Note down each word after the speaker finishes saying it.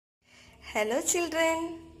Hello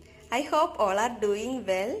children, I hope all are doing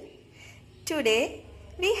well. Today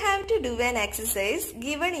we have to do an exercise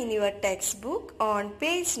given in your textbook on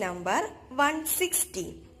page number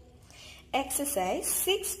 160. Exercise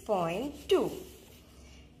 6.2.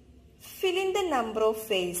 Fill in the number of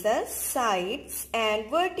faces, sides and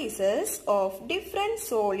vertices of different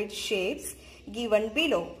solid shapes given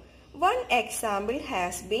below. One example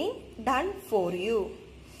has been done for you.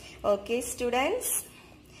 Okay students.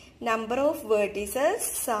 Number of vertices,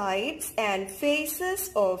 sides and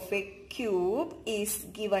faces of a cube is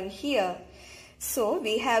given here. So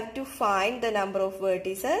we have to find the number of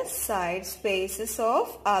vertices, sides, faces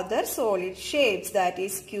of other solid shapes, that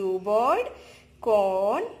is cuboid,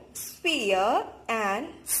 cone, sphere and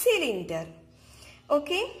cylinder.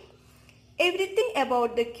 Okay. Everything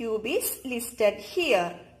about the cube is listed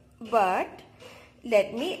here. But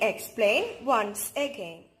let me explain once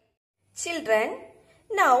again. Children,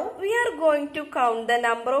 now we are going to count the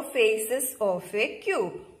number of faces of a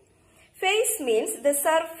cube. Face means the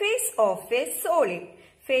surface of a solid.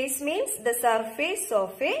 Face means the surface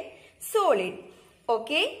of a solid.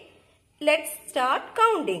 Okay, let's start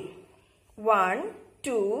counting. 1,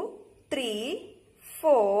 2, 3,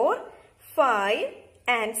 4, 5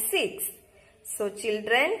 and 6. So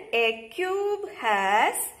children, a cube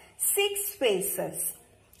has 6 faces.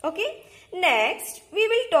 Okay, next we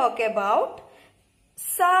will talk about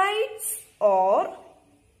sides or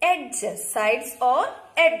edges. Sides or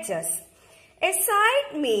edges. A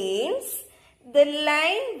side means the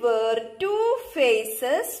line where two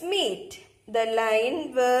faces meet. The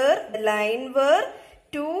line where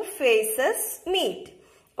two faces meet.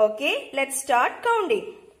 Okay, let's start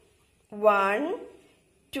counting. 1,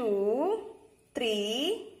 2,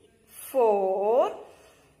 3, 4,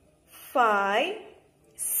 5,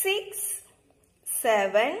 6,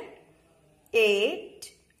 7,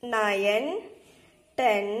 8, 9,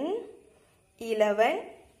 10, 11,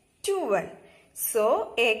 12.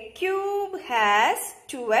 So, a cube has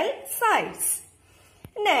 12 sides.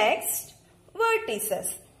 Next,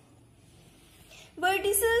 vertices.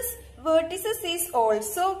 Vertices is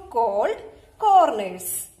also called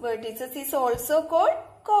corners. Vertices is also called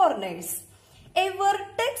corners. A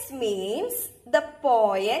vertex means the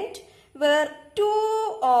point where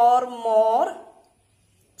two or more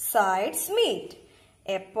sides meet.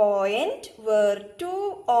 A point where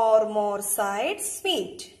two or more sides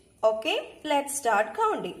meet. Okay, let's start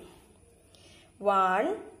counting.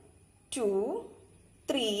 1, 2,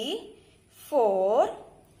 3, 4,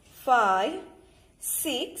 5,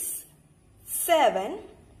 6, 7,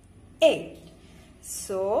 8.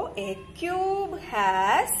 So, a cube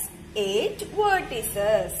has 8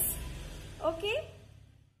 vertices. Okay.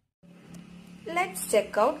 Let's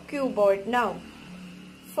check out cuboid now.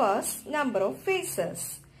 First, number of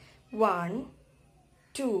faces. 1,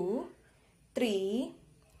 2, 3,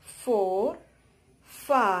 4,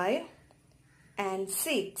 5 and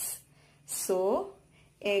 6. So,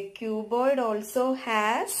 a cuboid also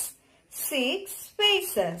has 6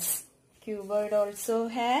 faces. Cuboid also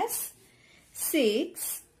has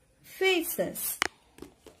 6 faces.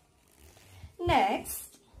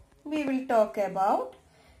 Next, we will talk about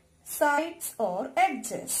sides or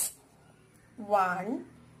edges. 1,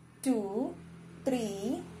 2,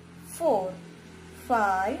 3, 4,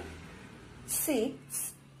 5,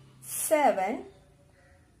 6, 7,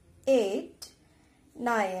 8,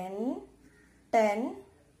 9, 10,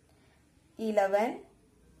 11,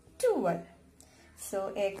 12.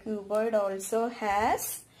 So, a cuboid also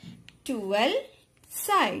has 12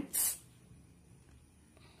 sides.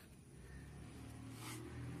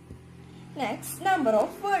 Next, number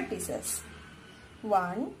of vertices.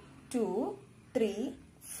 1, 2, 3,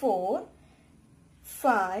 4,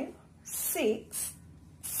 5, 6,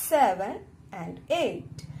 7 and 8.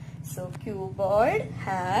 So, cuboid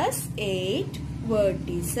has 8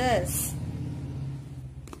 vertices.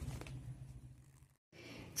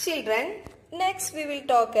 Children, next we will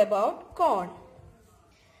talk about cone.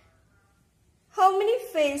 How many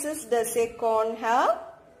faces does a cone have?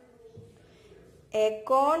 A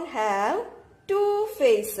cone have 2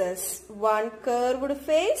 faces. One curved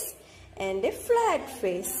face and a flat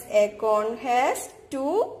face. A cone has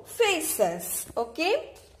 2 faces.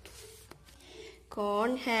 Okay.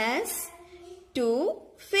 Cone has 2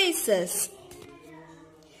 faces.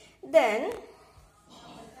 Then,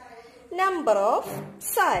 number of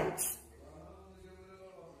sides.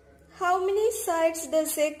 How many sides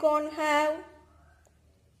does a cone have?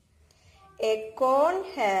 A cone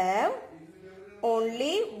have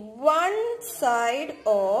only one side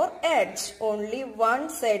or edge. Only one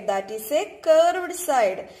side, that is a curved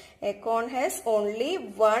side. A cone has only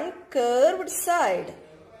one curved side.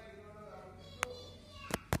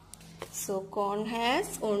 So cone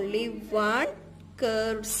has only one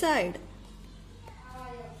curved side.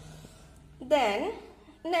 Then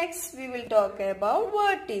next we will talk about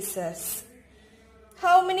vertices.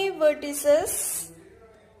 How many vertices?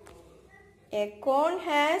 A cone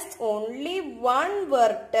has only one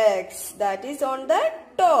vertex, that is on the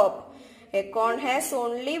top. A cone has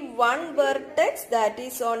only one vertex, that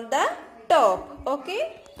is on the top.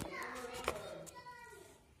 Okay?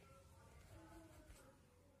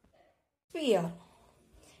 Sphere.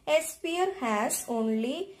 A sphere has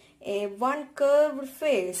only a one curved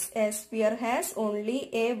face. A sphere has only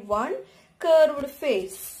a one curved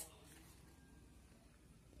face.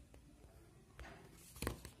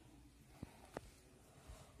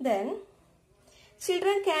 Then,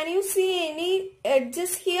 children, can you see any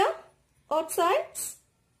edges here or sides?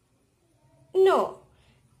 No.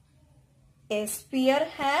 A sphere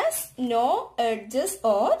has no edges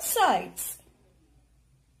or sides.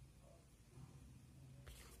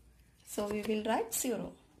 So, we will write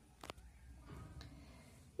 0.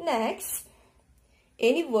 Next,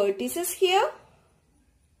 any vertices here?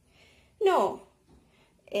 No.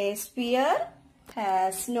 A sphere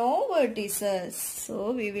has no vertices.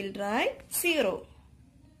 So, we will write 0.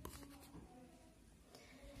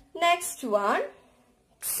 Next one,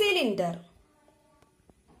 cylinder.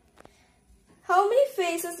 How many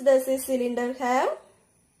faces does a cylinder have?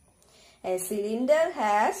 A cylinder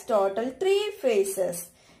has total 3 faces.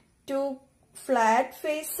 2 flat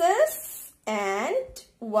faces and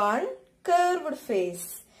 1 curved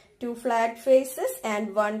face. 2 flat faces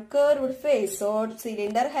and 1 curved face. So,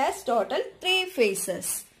 cylinder has total 3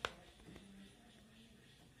 faces.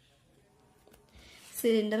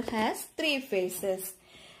 Cylinder has 3 faces.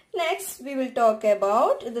 Next, we will talk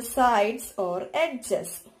about the sides or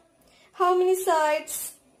edges. How many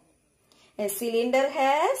sides? A cylinder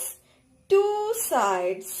has 2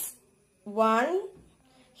 sides. One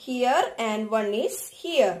here and one is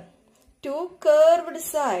here. 2 curved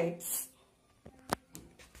sides.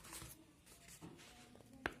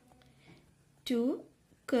 2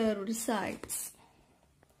 curved sides.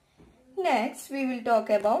 Next, we will talk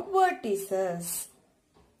about vertices.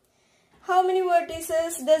 How many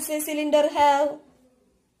vertices does a cylinder have?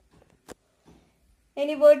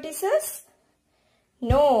 Any vertices?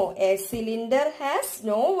 No, a cylinder has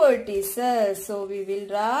no vertices. So, we will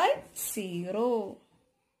write 0.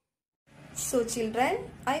 So, children,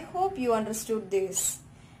 I hope you understood this.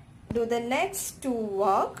 Do the next 2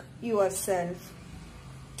 work yourself.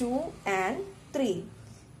 2 and 3.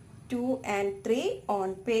 2 and 3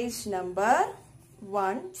 on page number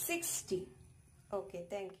 160. Okay,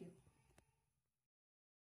 thank you.